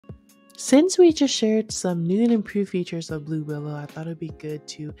Since we just shared some new and improved features of Blue Willow, I thought it'd be good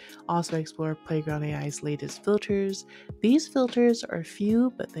to also explore Playground AI's latest filters. These filters are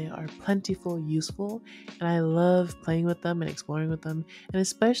few, but they are plentiful, useful, and I love playing with them and exploring with them, and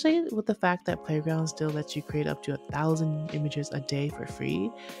especially with the fact that Playground still lets you create up to 1,000 images a day for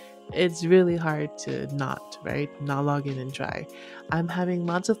free. It's really hard to not log in and try. I'm having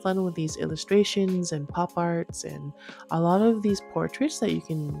lots of fun with these illustrations and pop arts and a lot of these portraits that you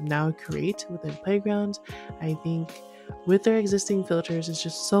can now create within Playground. I think with their existing filters, it's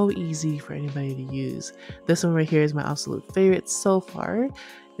just so easy for anybody to use. This one right here is my absolute favorite so far.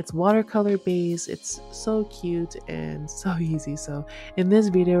 It's watercolor based, it's so cute and so easy. So in this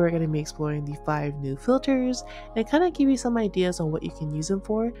video, we're going to be exploring the 5 new filters and kind of give you some ideas on what you can use them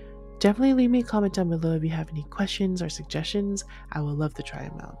for. Definitely leave me a comment down below if you have any questions or suggestions. I would love to try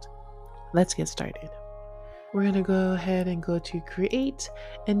them out. Let's get started. We're going to go ahead and go to create,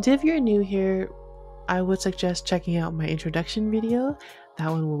 and if you're new here, I would suggest checking out my introduction video.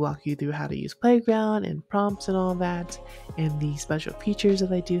 That one will walk you through how to use Playground and prompts and all that, and the special features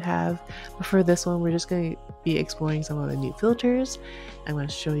that I do have. But for this one, we're just going to be exploring some of the new filters. I'm going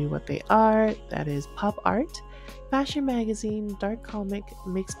to show you what they are. That is pop art, fashion magazine, dark comic,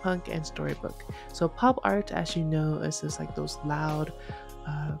 mixpunk, and storybook. So pop art, as you know, is just like those loud,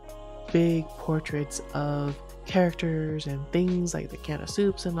 big portraits of characters and things like the can of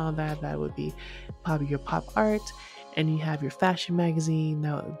soups and all that. That would be probably your pop art. And you have your fashion magazine,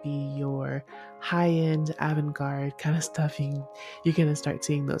 that would be your high-end avant-garde kind of stuff. You're gonna start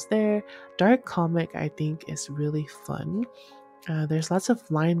seeing those there. Dark comic, I think, is really fun. There's lots of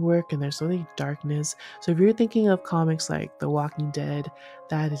line work and there's really darkness. So if you're thinking of comics like The Walking Dead,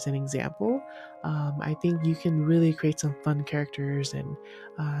 that is an example. I think you can really create some fun characters and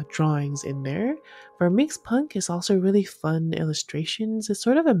drawings in there. For Mixed Punk, it's also really fun illustrations. It's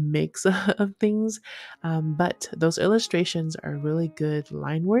sort of a mix of things, but those illustrations are really good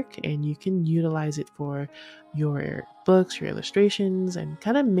line work, and you can utilize it for your books, your illustrations, and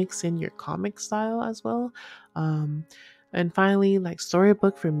kind of mix in your comic style as well. And finally, like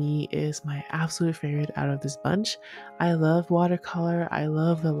Storybook for me is my absolute favorite out of this bunch. I love watercolor. I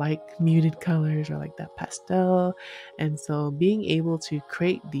love the light muted colors or like that pastel. And so being able to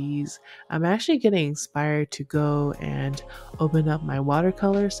create these, I'm actually getting inspired to go and open up my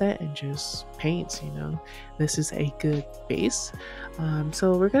watercolor set and just paint, This is a good base.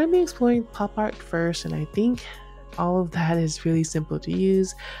 So we're going to be exploring pop art first, and I think all of that is really simple to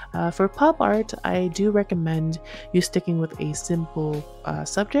use. For pop art, I do recommend you sticking with a simple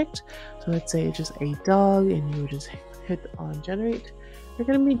subject. So let's say just a dog, and you would just hit on generate. We're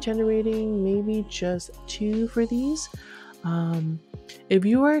going to be generating maybe just 2 for these. If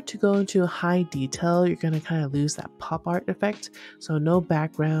you were to go into high detail, you're going to kind of lose that pop art effect. So no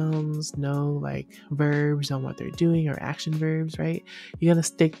backgrounds, no like verbs on what they're doing or action verbs, right? You're going to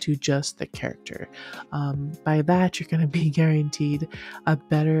stick to just the character. By that, you're going to be guaranteed a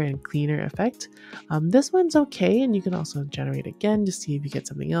better and cleaner effect. This one's okay, and you can also generate again to see if you get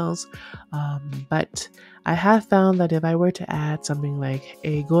something else. But I have found that if I were to add something like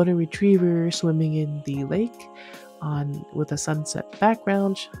a golden retriever swimming in the lake, with a sunset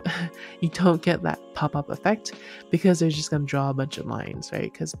background, you don't get that pop-up effect because they're just going to draw a bunch of lines,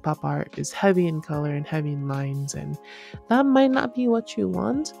 right? Because pop art is heavy in color and heavy in lines, and that might not be what you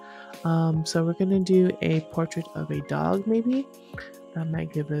want. So we're going to do a portrait of a dog, maybe. That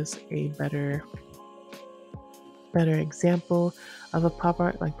might give us a better example of a pop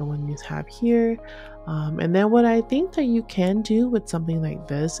art like the one you have here. And then what I think that you can do with something like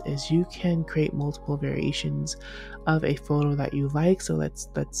this is you can create multiple variations of a photo that you like. So let's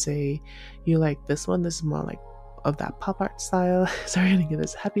say you like this one. This is more like of that pop art style. So we're going to give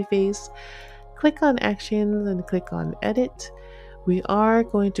this happy face. Click on actions and click on edit. We are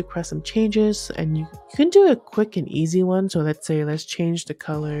going to press some changes, and you can do a quick and easy one. So let's change the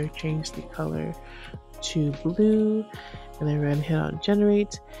color to blue, and then we're going to hit on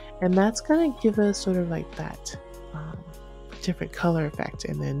generate, and that's going to give us sort of like that different color effect.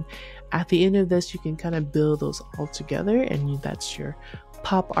 And then at the end of this, you can kind of build those all together, and that's your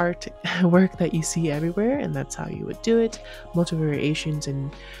pop art work that you see everywhere, and that's how you would do it. Multiple variations,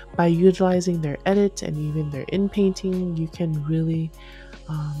 and by utilizing their edit and even their in painting, you can really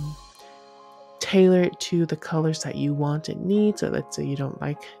tailor it to the colors that you want and need. So let's say you don't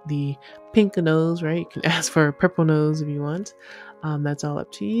like the pink nose, right? You can ask for a purple nose if you want. That's all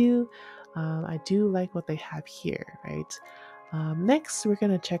up to you. I do like what they have here, right? Next, we're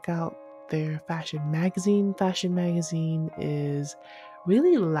going to check out their fashion magazine. Fashion magazine is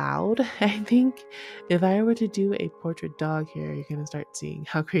really loud. I think if I were to do a portrait dog here, you're going to start seeing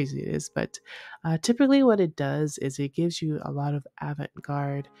how crazy it is. But typically, what it does is it gives you a lot of avant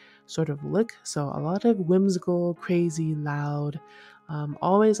garde sort of look. So, a lot of whimsical, crazy, loud,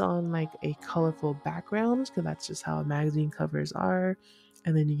 always on like a colorful background, because that's just how magazine covers are.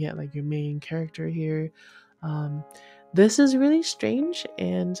 And then you get like your main character here. Um, this is really strange,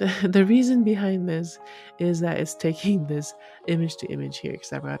 and the reason behind this is that it's taking this image to image here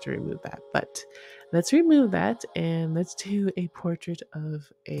because I forgot to remove that. But let's remove that and let's do a portrait of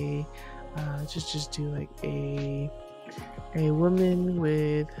a just do like a woman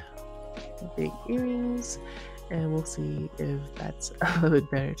with big earrings, and we'll see if that's a little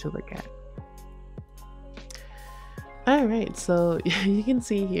bit better to look at. All right, so you can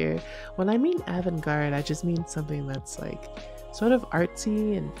see here, when I mean avant-garde, I just mean something that's like sort of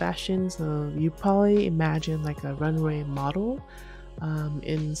artsy and fashion. So you probably imagine like a runway model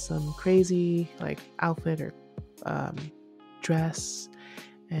in some crazy like outfit or dress,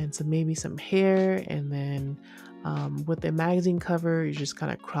 and so maybe some hair, and then with the magazine cover, you just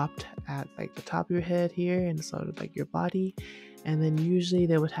kind of cropped at like the top of your head here and sort of like your body. And then usually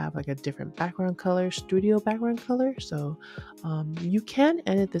they would have like a different background color, studio background color. So you can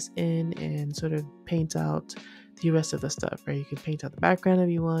edit this in and sort of paint out the rest of the stuff, right? You can paint out the background if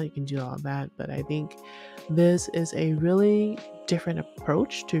you want, you can do all that. But I think this is a really different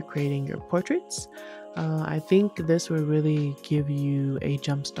approach to creating your portraits. I think this will really give you a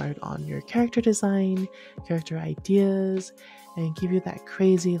jump start on your character design, character ideas, and give you that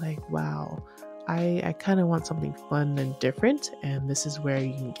crazy like, wow, I kind of want something fun and different, and this is where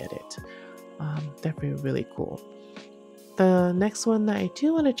you can get it. Definitely really cool. The next one that I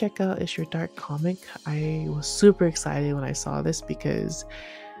do want to check out is your dark comic. I was super excited when I saw this because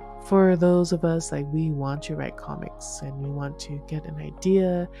for those of us, like, we want to write comics and we want to get an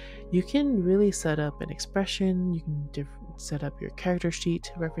idea, you can really set up an expression, you can set up your character sheet,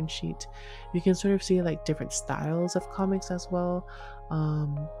 reference sheet. You can sort of see like different styles of comics as well.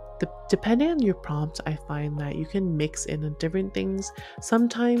 Depending on your prompt, I find that you can mix in different things.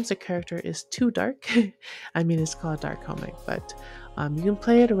 Sometimes the character is too dark. I mean, it's called dark comic, but you can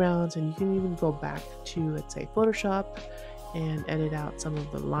play it around, and you can even go back to, let's say, Photoshop and edit out some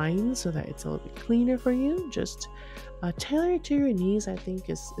of the lines so that it's a little bit cleaner for you. Just tailor it to your needs, I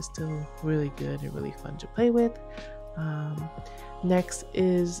think is still really good and really fun to play with. Next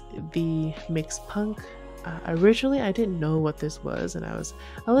is the mixpunk. Originally, I didn't know what this was, and I was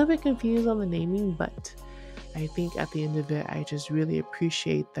a little bit confused on the naming, but I think at the end of it, I just really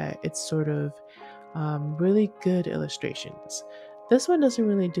appreciate that it's sort of really good illustrations. This one doesn't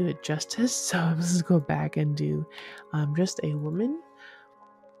really do it justice, so I'm just gonna go back and do just a woman.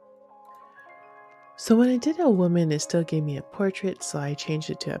 So when I did a woman, it still gave me a portrait, so I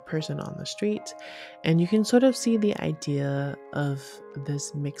changed it to a person on the street. And you can sort of see the idea of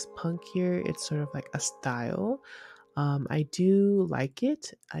this mixed punk here. It's sort of like a style. I do like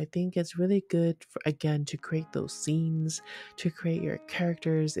it. I think it's really good for, again, to create those scenes, to create your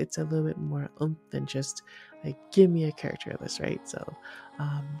characters. It's a little bit more oomph than just like, give me a character list, right? So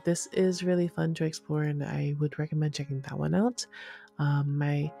this is really fun to explore, and I would recommend checking that one out.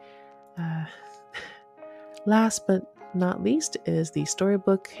 My last but not least is the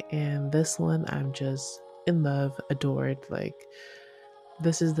Storybook, and this one I'm just in love, adored. Like,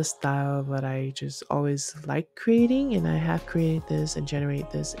 this is the style that I just always like creating, and I have created this and generate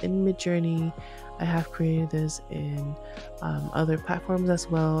this in Midjourney. I have created this in other platforms as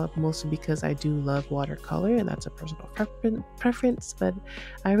well, mostly because I do love watercolor, and that's a personal preference. But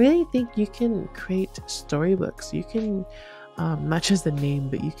I really think you can create storybooks. You can, not just the name,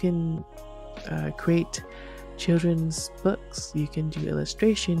 but you can create children's books. You can do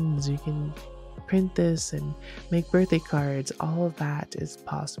illustrations, you can print this and make birthday cards. All of that is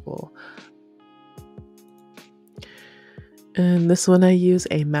possible. And this one I use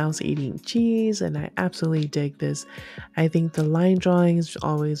a mouse eating cheese, and I absolutely dig this. I think the line drawing is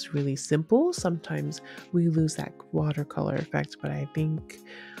always really simple. Sometimes we lose that watercolor effect, but I think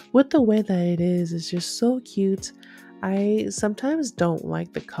with the way that it is, it's just so cute. I sometimes don't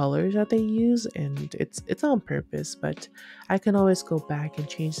like the colors that they use, and it's on purpose, but I can always go back and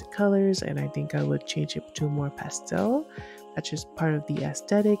change the colors, and I think I would change it to more pastel. That's just part of the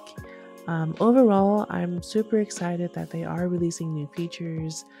aesthetic. Overall, I'm super excited that they are releasing new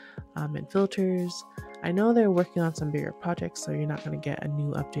features and filters. I know they're working on some bigger projects, so you're not going to get a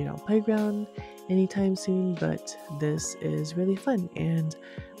new update on Playground anytime soon, but this is really fun. And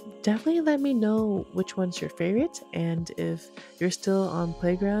Definitely let me know which one's your favorite and if you're still on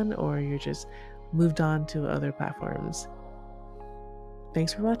Playground or you're just moved on to other platforms.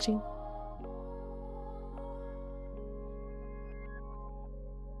 Thanks for watching.